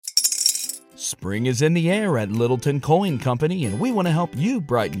Spring is in the air at Littleton Coin Company, and we want to help you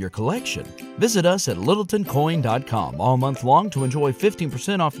brighten your collection. Visit us at littletoncoin.com all month long to enjoy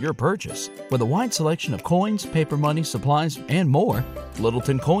 15% off your purchase. With a wide selection of coins, paper money, supplies, and more,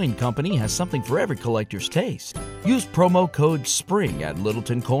 Littleton Coin Company has something for every collector's taste. Use promo code SPRING at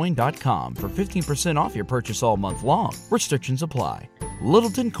littletoncoin.com for 15% off your purchase all month long. Restrictions apply.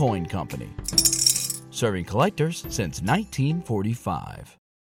 Littleton Coin Company. Serving collectors since 1945.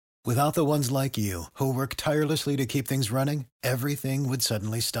 Without the ones like you, who work tirelessly to keep things running, everything would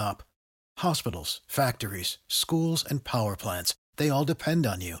suddenly stop. Hospitals, factories, schools, and power plants, they all depend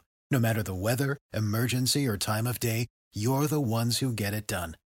on you. No matter the weather, emergency, or time of day, you're the ones who get it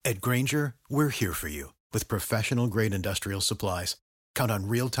done. At Grainger, we're here for you with professional-grade industrial supplies. Count on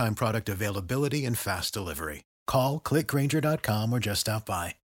real-time product availability and fast delivery. Call, click Grainger.com, or just stop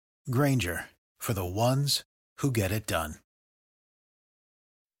by. Grainger, for the ones who get it done.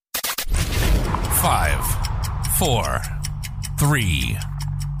 5, 4, 3,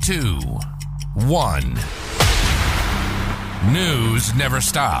 2, 1. News never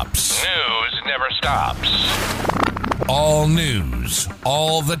stops. News never stops. All news,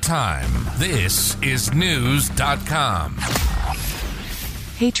 all the time. This is News.com.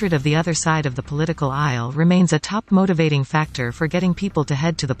 Hatred of the other side of the political aisle remains a top motivating factor for getting people to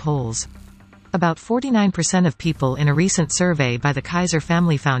head to the polls. About 49% of people in a recent survey by the Kaiser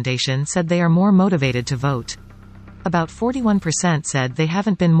Family Foundation said they are more motivated to vote. About 41% said they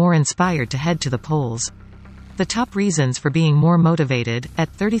haven't been more inspired to head to the polls. The top reasons for being more motivated,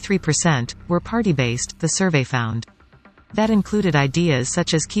 at 33%, were party-based, the survey found. That included ideas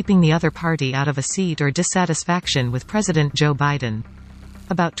such as keeping the other party out of a seat or dissatisfaction with President Joe Biden.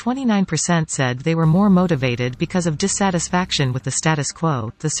 About 29% said they were more motivated because of dissatisfaction with the status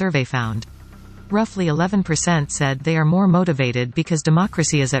quo, the survey found. Roughly 11% said they are more motivated because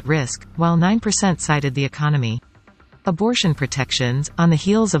democracy is at risk, while 9% cited the economy. Abortion protections, on the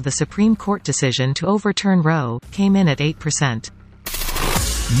heels of the Supreme Court decision to overturn Roe, came in at 8%.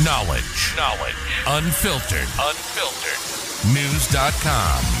 Knowledge. Unfiltered.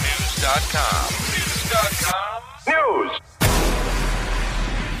 News.com. News.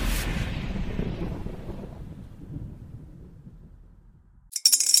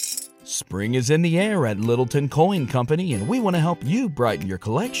 Spring is in the air at Littleton Coin Company, and we want to help you brighten your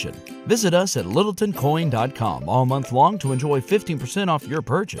collection. Visit us at littletoncoin.com all month long to enjoy 15% off your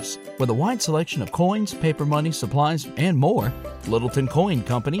purchase. With a wide selection of coins, paper money, supplies, and more, Littleton Coin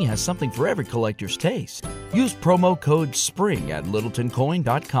Company has something for every collector's taste. Use promo code SPRING at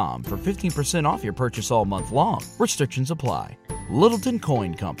littletoncoin.com for 15% off your purchase all month long. Restrictions apply. Littleton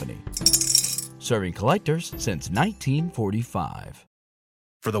Coin Company. Serving collectors since 1945.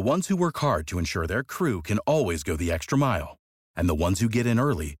 For the ones who work hard to ensure their crew can always go the extra mile, and the ones who get in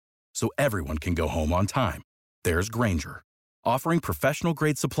early so everyone can go home on time, there's Grainger, offering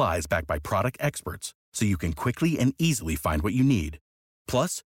professional-grade supplies backed by product experts so you can quickly and easily find what you need.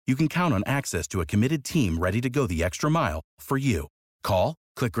 Plus, you can count on access to a committed team ready to go the extra mile for you. Call,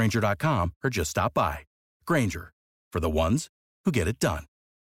 click Grainger.com, or just stop by. Grainger, for the ones who get it done.